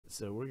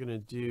so we're going to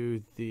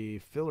do the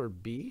filler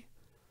B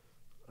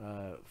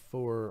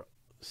for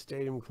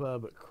Stadium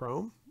Club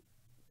Chrome.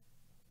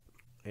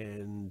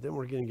 And then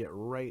we're going to get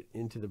right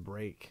into the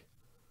break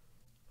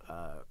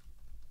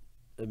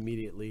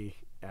immediately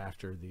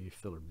after the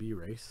filler B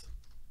race.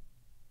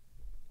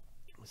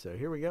 So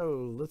here we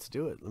go. Let's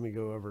do it. Let me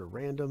go over to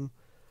random.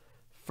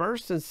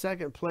 First and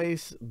second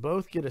place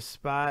both get a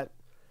spot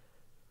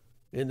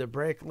in the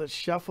break. Let's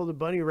shuffle the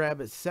bunny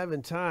rabbit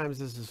 7 times.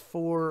 This is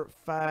 4,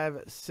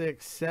 5,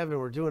 6, 7.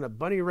 We're doing a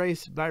bunny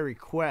race by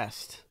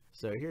request.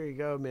 So here you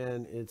go,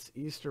 man. It's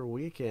Easter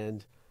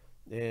weekend.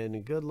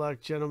 And good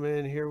luck,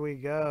 gentlemen. Here we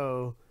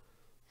go.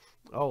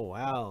 Oh,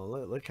 wow.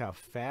 Look how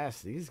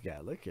fast these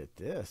got. Look at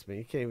this, man.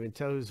 You can't even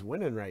tell who's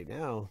winning right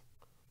now.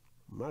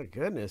 My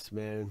goodness,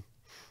 man.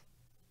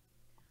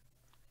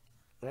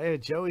 Hey,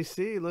 Joey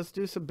C, let's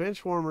do some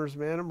bench warmers,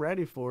 man. I'm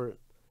ready for it.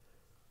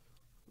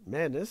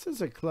 Man, this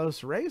is a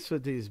close race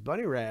with these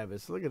bunny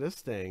rabbits. Look at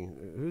this thing.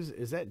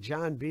 Is that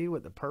John B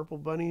with the purple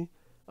bunny?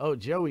 Oh,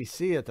 Joey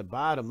C at the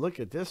bottom. Look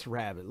at this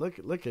rabbit.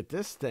 Look at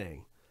this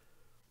thing.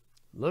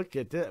 Look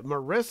at that.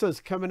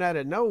 Marissa's coming out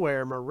of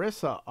nowhere.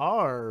 Marissa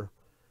R.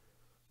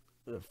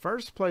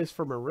 First place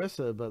for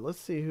Marissa, but let's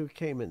see who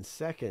came in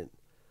second.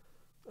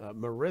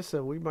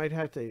 Marissa, we might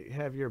have to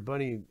have your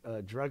bunny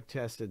drug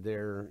tested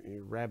there.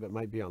 Your rabbit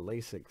might be on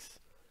Lasix.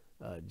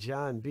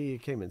 John B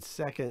came in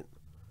second.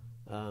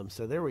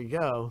 So there we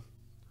go.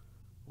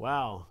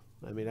 Wow.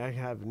 I mean, I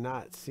have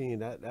not seen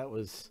that. That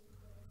was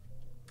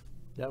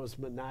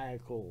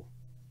maniacal.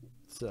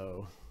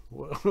 So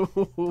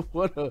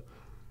what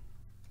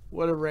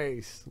a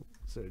race.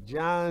 So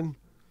John,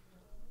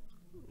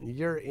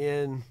 you're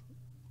in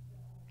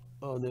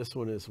on this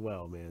one as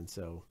well, man.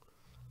 So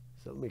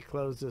let me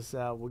close this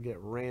out. We'll get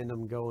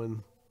random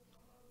going.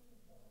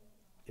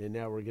 And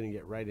now we're going to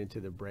get right into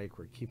the break.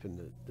 We're keeping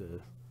the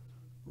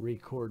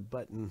record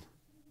button.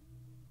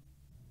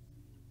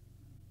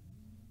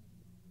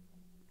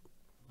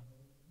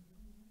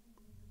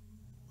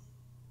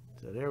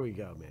 So there we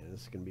go, man.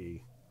 This is going to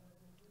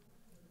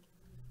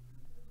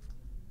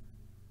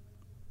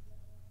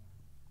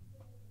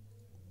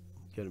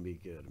be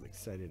good. I'm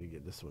excited to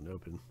get this one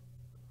open.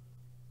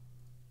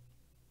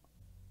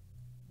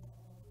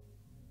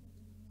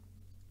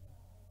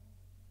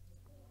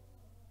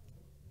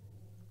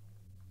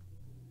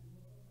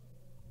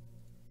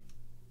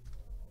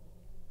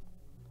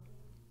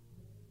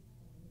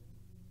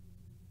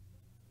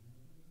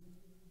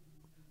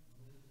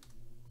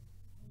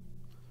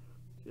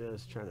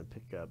 Just trying to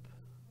pick up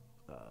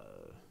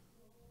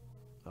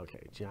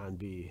okay, John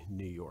B,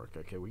 New York.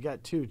 Okay, we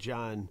got 2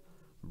 John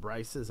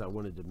Bryces. I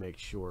wanted to make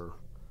sure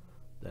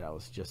that I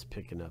was just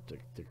picking up the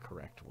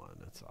correct one.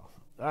 That's all.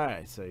 All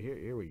right, so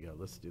here we go.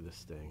 Let's do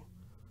this thing.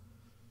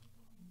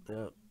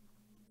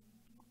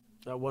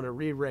 I want to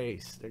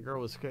re-race. The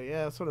girl was,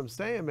 yeah, that's what I'm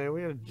saying, man.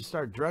 We got to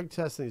start drug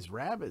testing these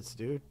rabbits,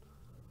 dude.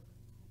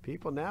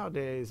 People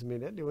nowadays, I mean,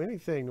 they'd do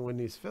anything to win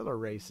these filler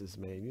races,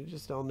 man. You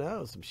just don't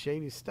know. Some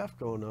shady stuff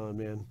going on,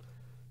 man.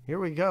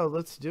 Here we go.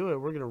 Let's do it.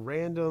 We're going to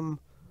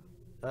random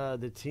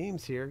the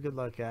teams here. Good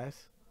luck,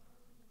 guys.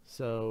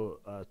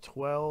 So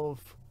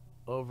 12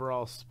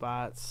 overall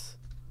spots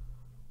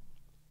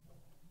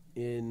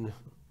in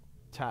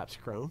Topps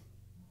Chrome.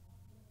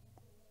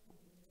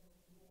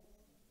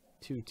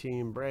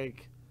 2-team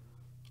break.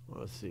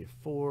 Let's see,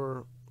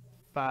 4,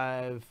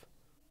 5,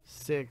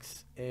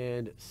 6,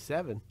 and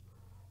 7.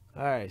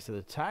 All right, so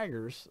the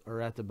Tigers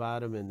are at the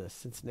bottom and the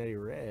Cincinnati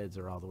Reds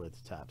are all the way at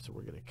the top. So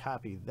we're going to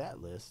copy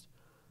that list.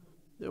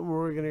 Then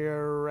we're going to go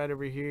right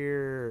over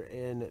here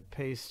and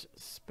paste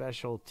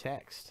special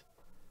text.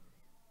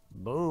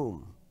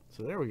 Boom.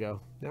 So there we go.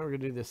 Now we're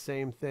going to do the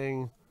same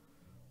thing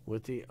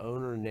with the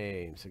owner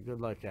name. So good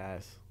luck,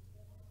 guys.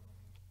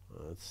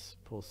 Let's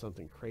pull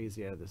something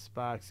crazy out of this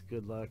box.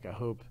 Good luck. I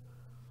hope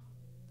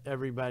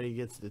everybody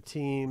gets the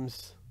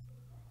teams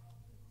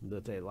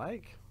that they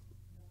like.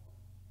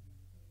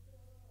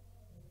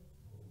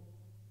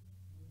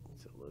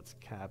 So let's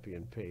copy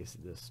and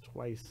paste this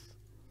twice.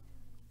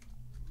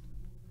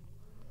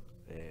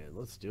 And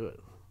let's do it.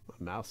 My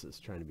mouse is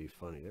trying to be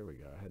funny. There we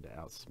go. I had to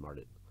outsmart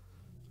it.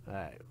 All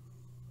right.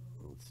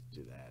 Let's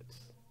do that.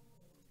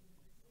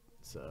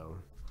 So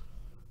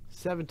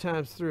 7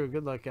 times through.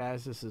 Good luck,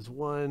 guys. This is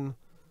 1,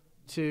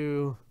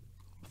 2,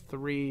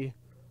 3,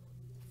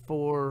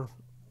 4,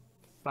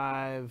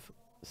 5,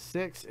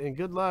 6, and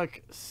good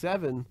luck,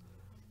 7.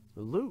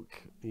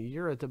 Luke,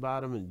 you're at the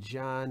bottom, and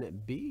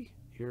John B,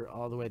 you're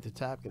all the way at the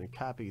top. Going to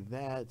copy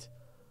that,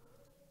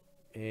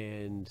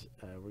 and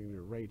we're going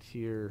to right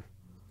here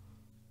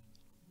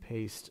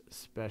paste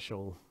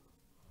special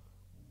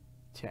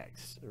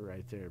text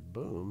right there.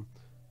 Boom.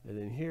 And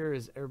then here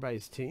is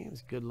everybody's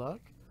teams. Good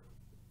luck.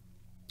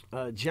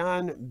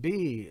 John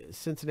B,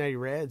 Cincinnati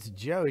Reds.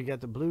 Joe, you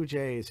got the Blue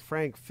Jays.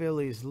 Frank,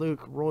 Phillies.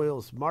 Luke,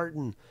 Royals.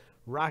 Martin,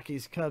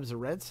 Rockies, Cubs,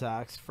 Red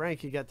Sox.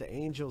 Frank, you got the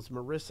Angels.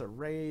 Marissa,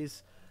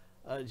 Rays.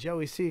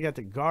 Joey C, you got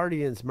the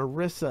Guardians.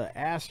 Marissa,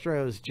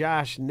 Astros.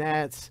 Josh,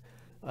 Nats.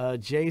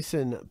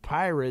 Jason,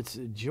 Pirates.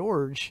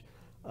 George,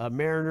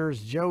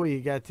 Mariners. Joey,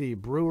 you got the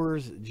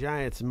Brewers,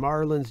 Giants,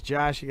 Marlins.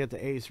 Josh, you got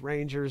the Ace,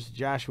 Rangers.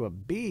 Joshua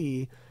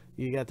B,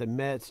 you got the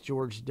Mets.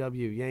 George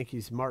W,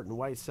 Yankees. Martin,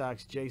 White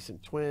Sox. Jason,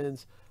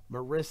 Twins.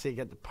 Marissa, you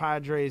got the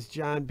Padres.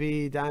 John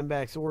B,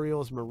 Diamondbacks,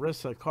 Orioles.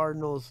 Marissa,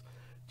 Cardinals.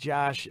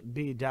 Josh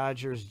B,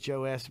 Dodgers.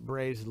 Joe S,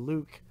 Braves.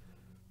 Luke,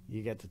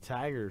 you got the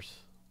Tigers.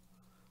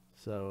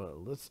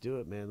 So let's do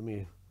it, man. Let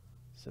me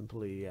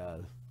simply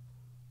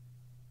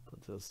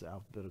put this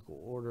alphabetical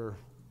order.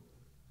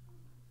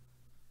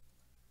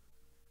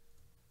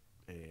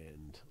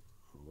 And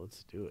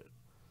let's do it.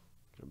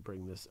 Gonna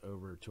bring this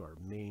over to our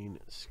main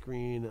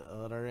screen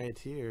right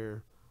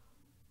here.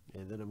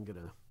 And then I'm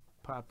gonna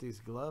pop these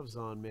gloves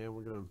on, man.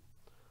 We're gonna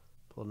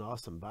pull an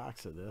awesome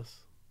box of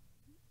this.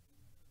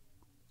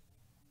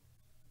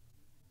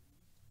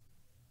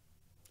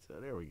 So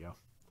there we go.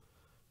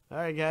 All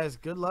right, guys,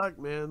 good luck,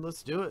 man.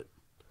 Let's do it.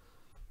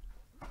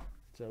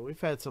 So we've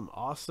had some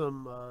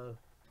awesome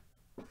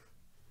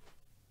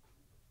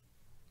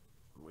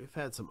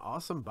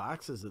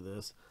boxes of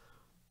this.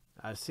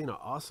 I've seen an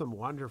awesome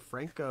Wander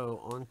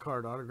Franco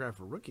on-card autograph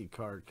rookie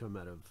card come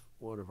out of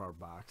one of our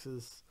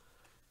boxes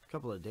a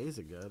couple of days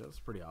ago. That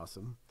was pretty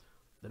awesome.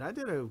 Then I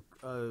did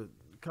a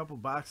couple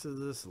boxes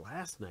of this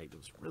last night. It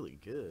was really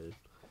good.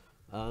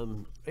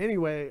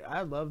 Anyway,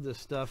 I love this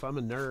stuff. I'm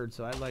a nerd,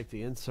 so I like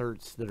the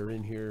inserts that are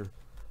in here.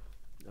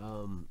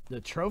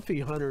 The Trophy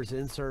Hunters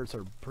inserts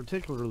are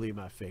particularly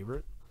my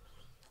favorite.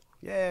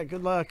 Yeah,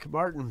 good luck,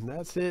 Martin.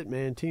 That's it,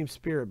 man. Team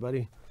spirit,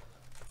 buddy.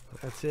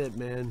 That's it,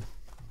 man.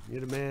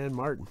 You're the man,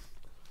 Martin.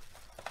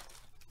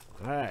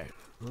 All right,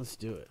 let's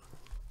do it.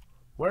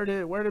 Where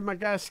did my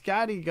guy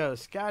Scotty go?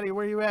 Scotty,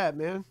 where you at,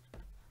 man?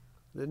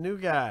 The new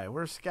guy.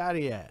 Where's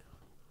Scotty at?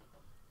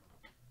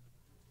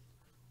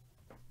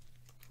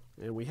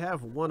 And we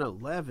have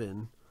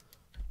 111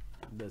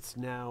 that's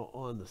now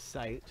on the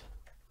site.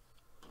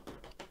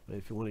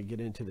 If you want to get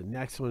into the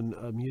next one,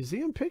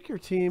 Museum Pick Your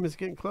Team is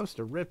getting close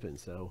to ripping,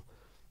 so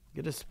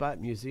get a spot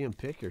Museum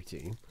Pick Your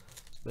Team.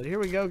 But here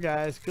we go,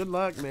 guys. Good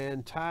luck,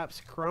 man.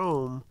 Topps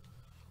Chrome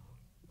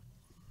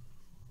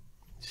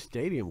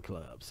Stadium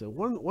Club. So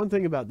one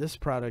thing about this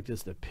product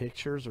is the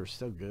pictures are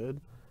so good.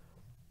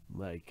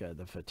 Like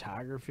the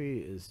photography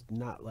is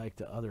not like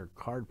the other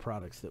card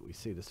products that we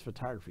see. This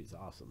photography is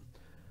awesome.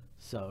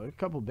 So a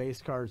couple base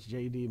cards,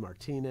 JD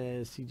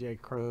Martinez,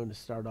 CJ Crone to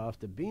start off.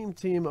 The Beam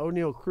Team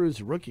O'Neal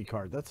Cruz rookie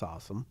card. That's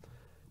awesome.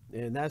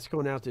 And that's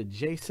going out to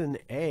Jason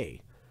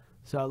A.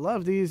 So I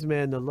love these,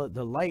 man. The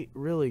light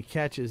really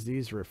catches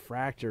these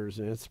refractors,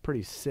 and it's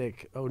pretty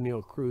sick.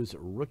 O'Neal Cruz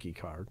rookie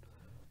card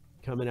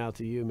coming out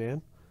to you,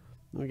 man.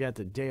 We got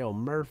the Dale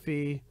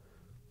Murphy,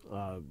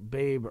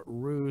 Babe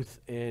Ruth,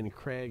 and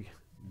Craig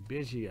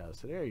Biggio.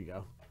 So there you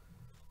go.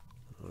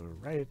 All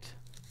right.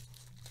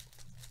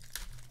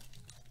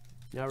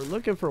 Now we're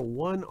looking for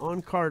one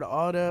on-card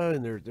auto,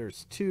 and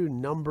there's two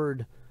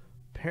numbered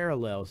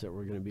parallels that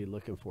we're going to be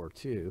looking for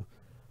too.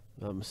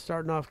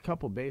 Starting off a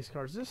couple base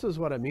cards. This is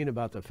what I mean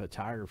about the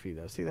photography,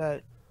 though. See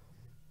that?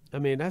 I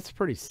mean, that's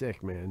pretty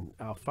sick, man.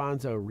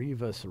 Alfonso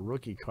Rivas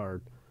rookie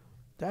card.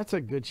 That's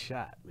a good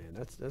shot, man.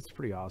 That's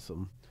pretty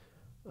awesome.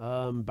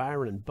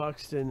 Byron and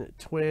Buxton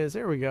Twins.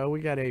 There we go.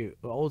 We got a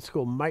old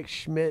school Mike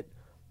Schmidt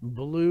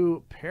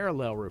blue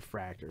parallel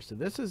refractor. So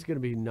this is going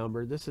to be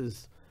numbered. This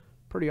is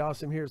pretty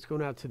awesome here. It's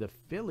going out to the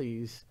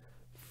Phillies.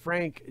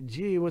 Frank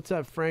G. What's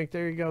up, Frank?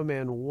 There you go,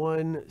 man.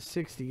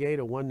 168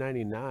 of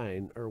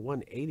 199, or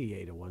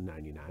 188 of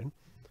 199.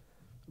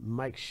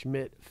 Mike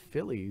Schmidt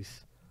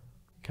Phillies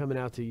coming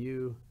out to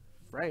you,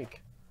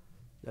 Frank.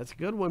 That's a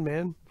good one,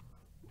 man.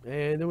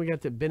 And then we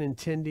got the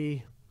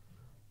Benintendi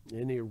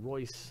and the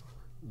Royce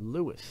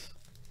Lewis.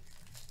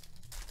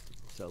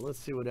 So let's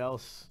see what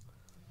else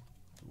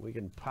we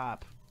can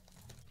pop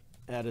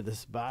out of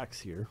this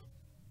box here.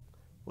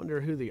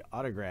 Wonder who the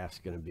autograph's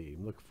going to be.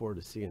 Look forward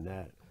to seeing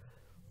that.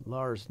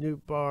 Lars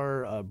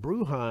Nootbaar,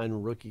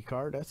 Bruhan rookie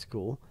card. That's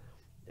cool.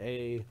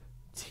 A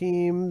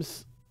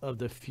Teams of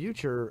the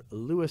Future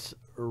Lewis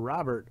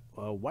Robert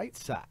White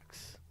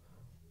Sox.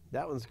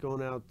 That one's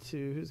going out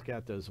to, who's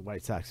got those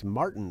White Sox?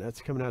 Martin. That's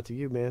coming out to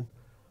you, man.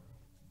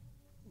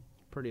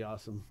 Pretty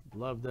awesome.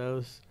 Love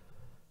those.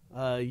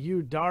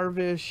 Yu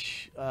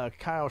Darvish,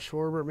 Kyle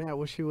Schwarber. Man, I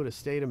wish he would have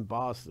stayed in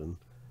Boston.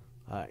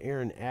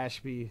 Aaron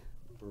Ashby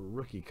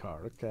rookie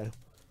card. Okay.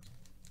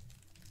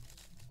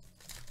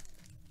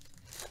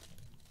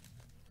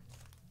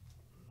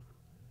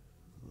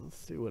 Let's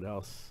see what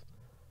else.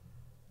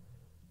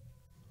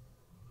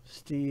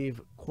 Steve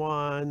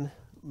Kwan,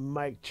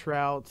 Mike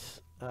Trout.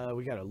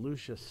 We got a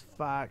Lucius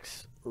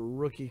Fox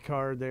rookie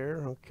card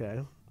there.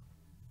 Okay.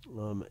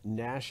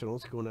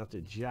 Nationals going out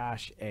to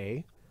Josh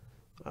A.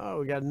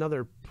 Oh, we got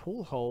another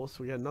pool hole.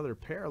 So we got another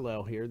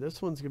parallel here.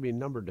 This one's going to be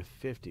numbered to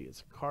 50.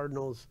 It's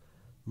Cardinals.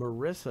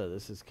 Marissa,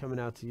 this is coming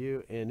out to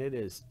you, and it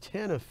is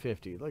 10 of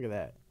 50. Look at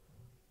that.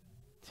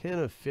 10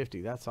 of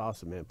 50. That's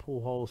awesome, man.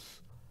 Pool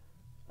holes.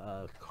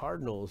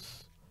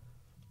 Cardinals,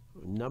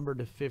 number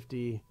to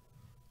 50,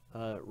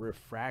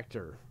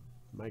 refractor.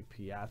 Mike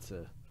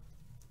Piazza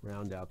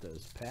round out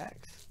those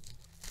packs.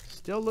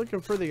 Still looking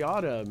for the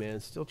auto,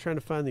 man. Still trying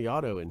to find the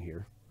auto in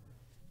here.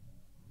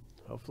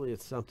 Hopefully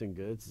it's something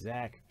good.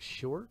 Zach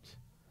Short.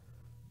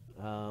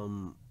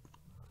 Yeah,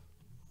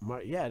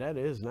 that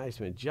is nice,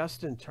 man.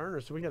 Justin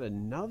Turner. So we got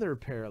another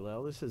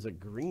parallel. This is a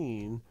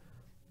green.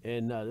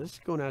 And this is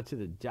going out to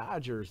the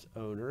Dodgers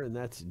owner, and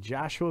that's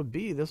Joshua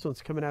B. This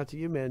one's coming out to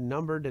you, man.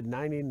 Numbered to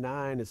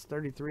 99. It's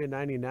 33 and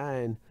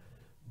 99.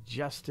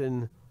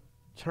 Justin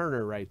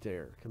Turner right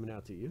there coming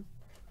out to you.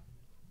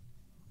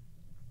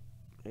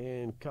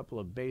 And a couple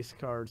of base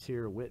cards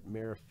here. Whit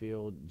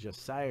Merrifield,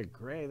 Josiah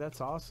Gray.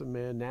 That's awesome,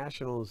 man.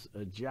 Nationals,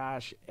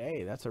 Josh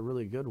A. That's a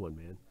really good one,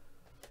 man.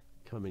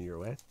 Coming your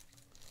way.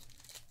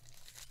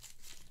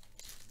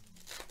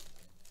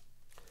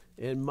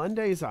 And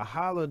Monday's a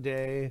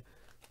holiday,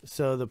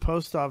 so the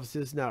post office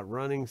is not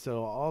running.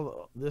 So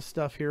all this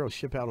stuff here will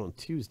ship out on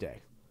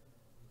Tuesday.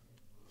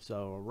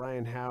 So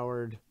Ryan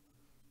Howard,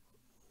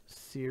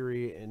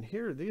 Siri, and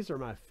here, these are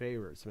my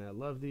favorites, man. I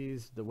love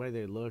these, the way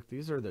they look.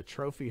 These are the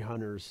Trophy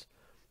Hunters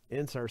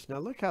inserts. Now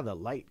look how the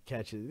light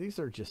catches. These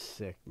are just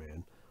sick,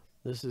 man.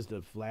 This is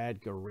the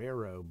Vlad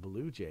Guerrero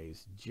Blue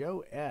Jays.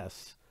 Joe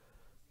S.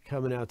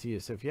 coming out to you.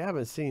 So if you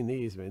haven't seen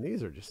these, man,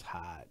 these are just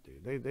hot,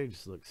 dude. They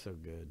just look so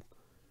good.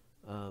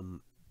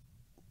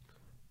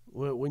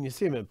 When you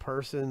see them in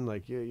person,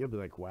 like you'll be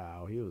like,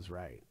 wow, he was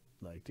right.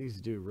 Like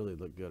these do really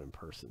look good in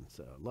person.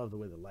 So I love the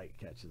way the light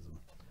catches them.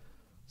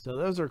 So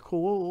those are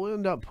cool. We'll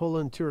end up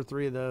pulling 2 or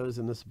 3 of those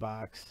in this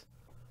box.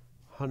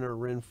 Hunter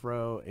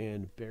Renfroe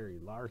and Barry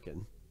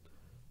Larkin.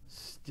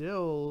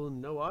 Still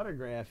no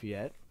autograph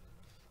yet.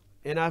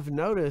 And I've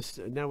noticed,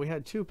 now we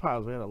had 2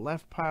 piles. We had a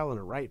left pile and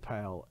a right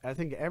pile. I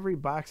think every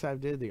box I've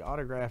did, the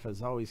autograph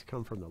has always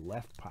come from the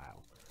left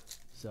pile.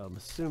 So I'm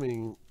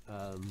assuming,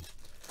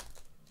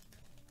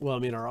 well, I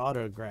mean, our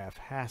autograph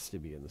has to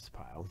be in this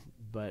pile.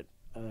 But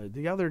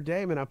the other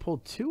day, man, I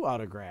pulled 2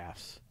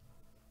 autographs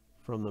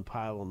from the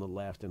pile on the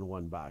left in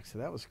one box. So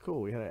that was cool.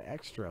 We had an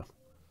extra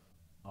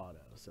auto.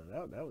 So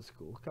that was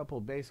cool. A couple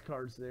of base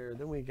cards there.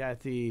 Then we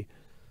got the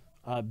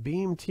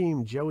Beam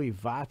Team Joey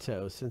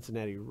Votto,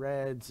 Cincinnati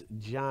Reds.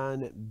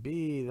 John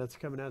B. That's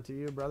coming out to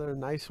you, brother.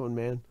 Nice one,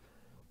 man.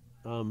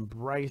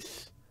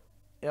 Bryce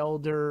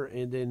Elder.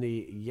 And then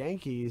the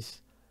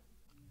Yankees,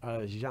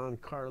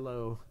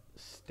 Giancarlo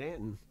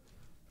Stanton.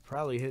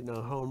 Probably hitting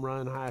a home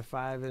run,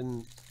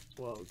 high-fiving.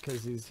 Well,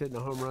 because he's hitting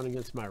a home run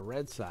against my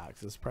Red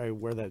Sox. That's probably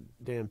where that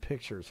damn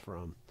picture's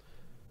from.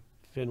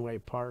 Fenway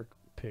Park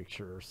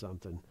picture or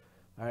something.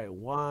 All right,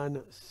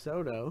 Juan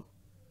Soto.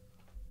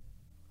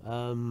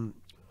 Bobby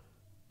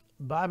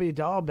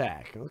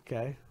Dahlback.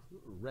 Okay.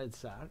 Red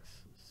Sox.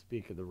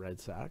 Speak of the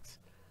Red Sox.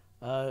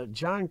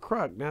 John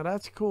Kruk. Now,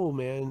 that's cool,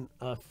 man.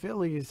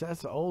 Phillies,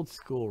 that's old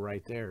school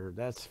right there.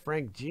 That's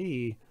Frank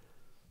G.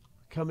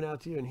 coming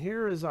out to you. And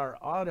here is our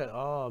auto.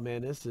 Oh,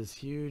 man, this is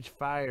huge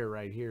fire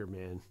right here,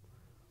 man.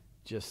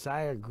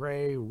 Josiah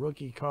Gray,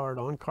 rookie card,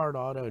 on-card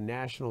auto,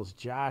 Nationals,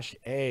 Josh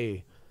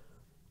A.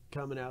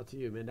 coming out to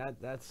you, man.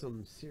 That's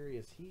some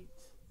serious heat.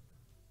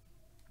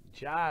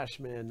 Josh,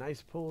 man,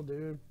 nice pull,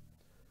 dude.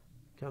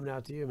 Coming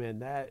out to you, man.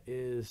 That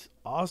is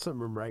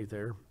awesome right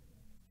there.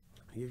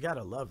 You got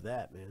to love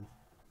that, man.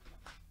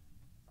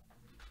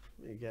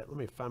 Let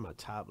me find my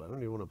tablet. I don't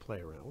even want to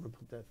play around. I want to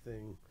put that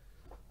thing.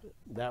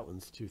 That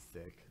one's too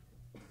thick.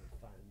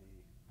 Find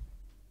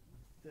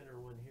the thinner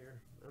one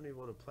here. I don't even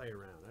want to play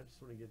around. I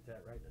just want to get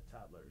that right in the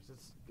top letters.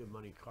 That's a good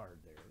money card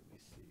there. Let me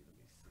see.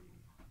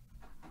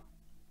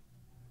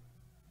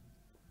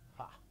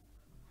 Ha.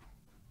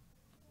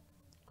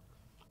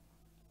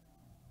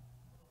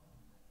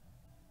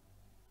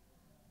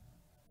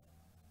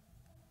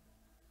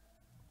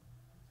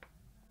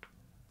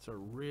 It's a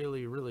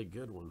really, really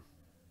good one.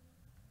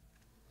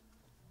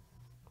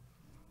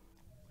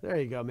 There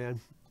you go, man.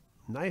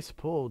 Nice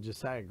pull,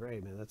 Josiah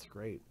Gray, man. That's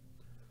great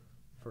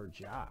for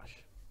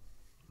Josh.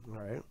 All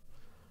right.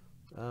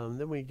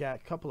 Then we got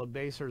a couple of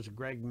basers,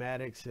 Greg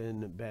Maddux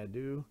and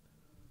Badu.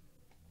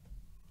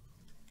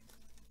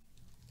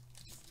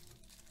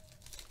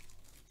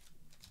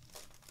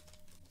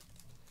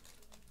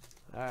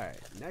 All right.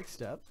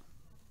 Next up.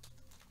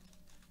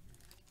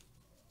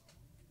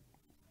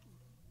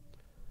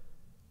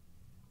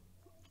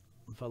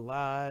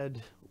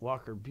 Vlad,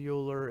 Walker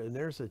Buehler, and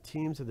there's a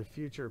Teams of the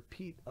Future,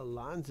 Pete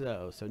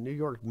Alonso. So New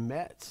York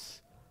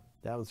Mets.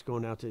 That one's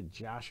going out to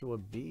Joshua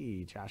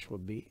B.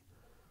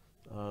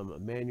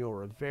 Emmanuel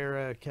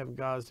Rivera, Kevin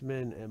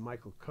Gausman, and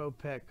Michael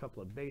Kopech. A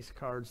couple of base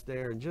cards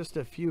there, and just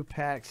a few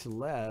packs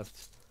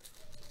left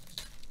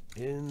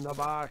in the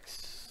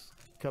box.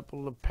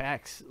 Couple of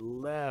packs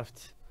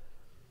left.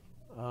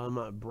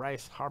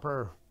 Bryce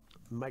Harper,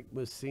 Mike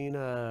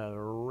Mussina,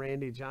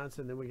 Randy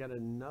Johnson. Then we got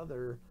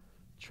another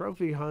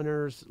Trophy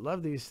Hunters.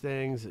 Love these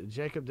things.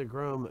 Jacob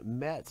deGrom,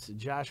 Mets,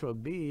 Joshua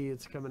B.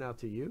 It's coming out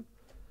to you.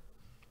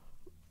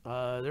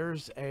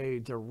 There's a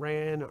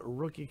Duran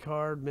rookie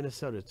card,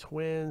 Minnesota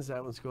Twins.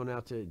 That one's going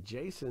out to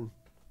Jason.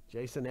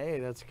 Jason A.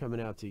 That's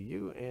coming out to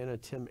you. And a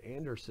Tim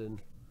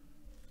Anderson.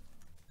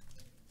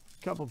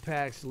 Couple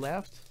packs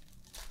left.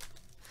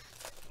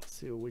 Let's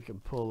see what we can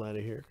pull out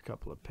of here. A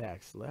couple of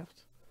packs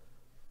left.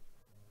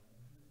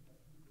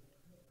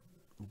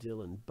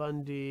 Dylan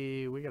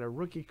Bundy. We got a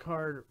rookie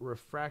card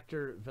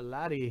refractor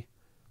Velati,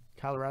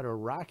 Colorado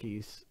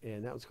Rockies,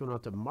 and that was going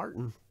out to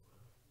Martin.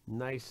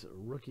 Nice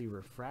rookie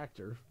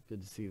refractor.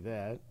 Good to see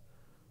that.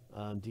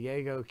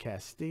 Diego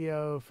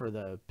Castillo for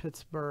the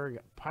Pittsburgh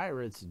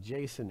Pirates.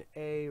 Jason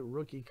A.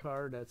 rookie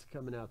card. That's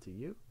coming out to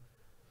you.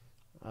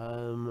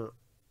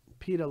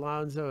 Pete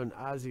Alonso and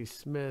Ozzie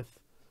Smith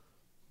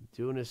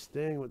doing his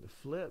thing with the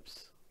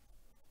flips.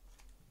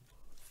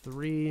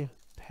 3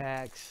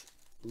 packs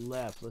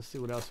left. Let's see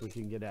what else we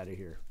can get out of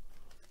here.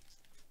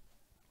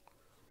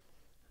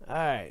 All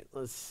right,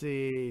 let's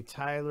see.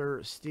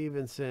 Tyler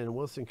Stevenson,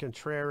 Wilson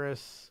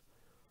Contreras,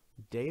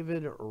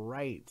 David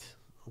Wright.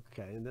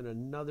 Okay, and then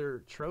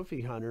another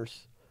Trophy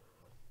Hunters.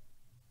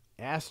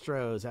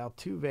 Astros,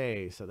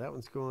 Altuve. So that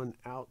one's going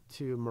out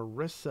to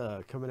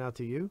Marissa. Coming out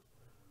to you.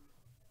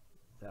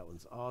 That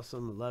one's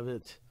awesome. Love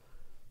it.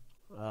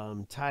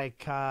 Ty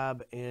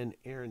Cobb and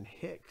Aaron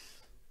Hicks.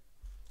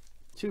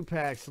 2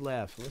 packs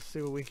left. Let's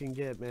see what we can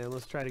get, man.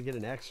 Let's try to get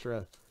an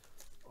extra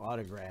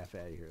autograph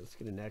out of here. Let's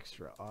get an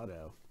extra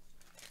auto.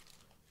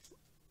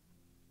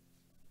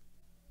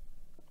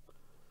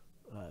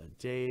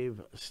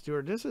 Dave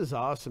Stewart. This is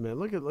awesome, man.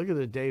 Look at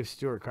the Dave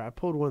Stewart card. I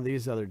pulled one of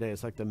these the other day.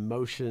 It's like the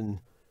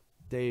motion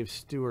Dave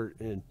Stewart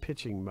in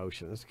pitching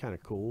motion. That's kind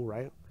of cool,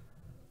 right?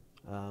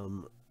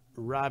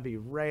 Robbie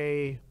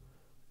Ray.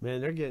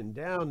 Man, they're getting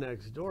down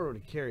next door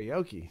with the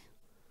karaoke.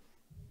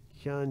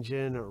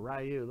 Hyunjin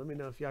Ryu. Let me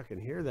know if y'all can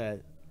hear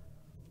that.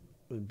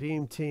 With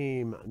Beam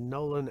Team,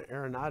 Nolan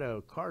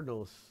Arenado,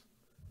 Cardinals.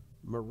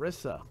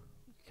 Marissa,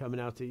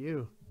 coming out to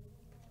you.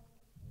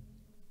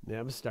 Yeah,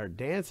 I'm going to start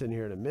dancing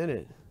here in a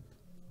minute.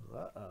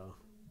 Uh-oh.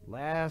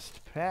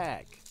 Last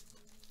pack.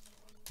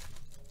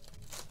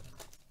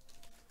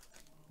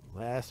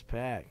 Last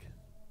pack.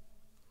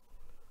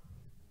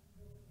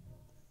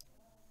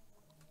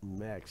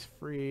 Max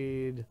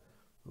Fried,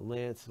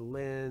 Lance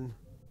Lynn.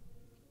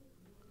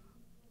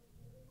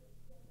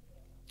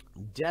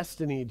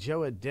 Destiny,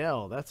 Joe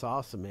Adele. That's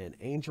awesome, man.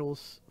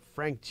 Angels,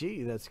 Frank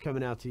G. That's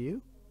coming out to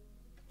you.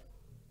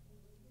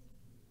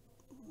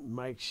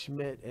 Mike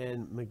Schmidt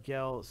and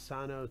Miguel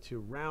Sano to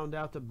round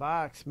out the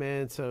box,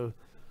 man. So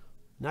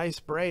nice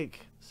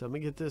break. So let me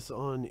get this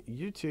on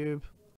YouTube.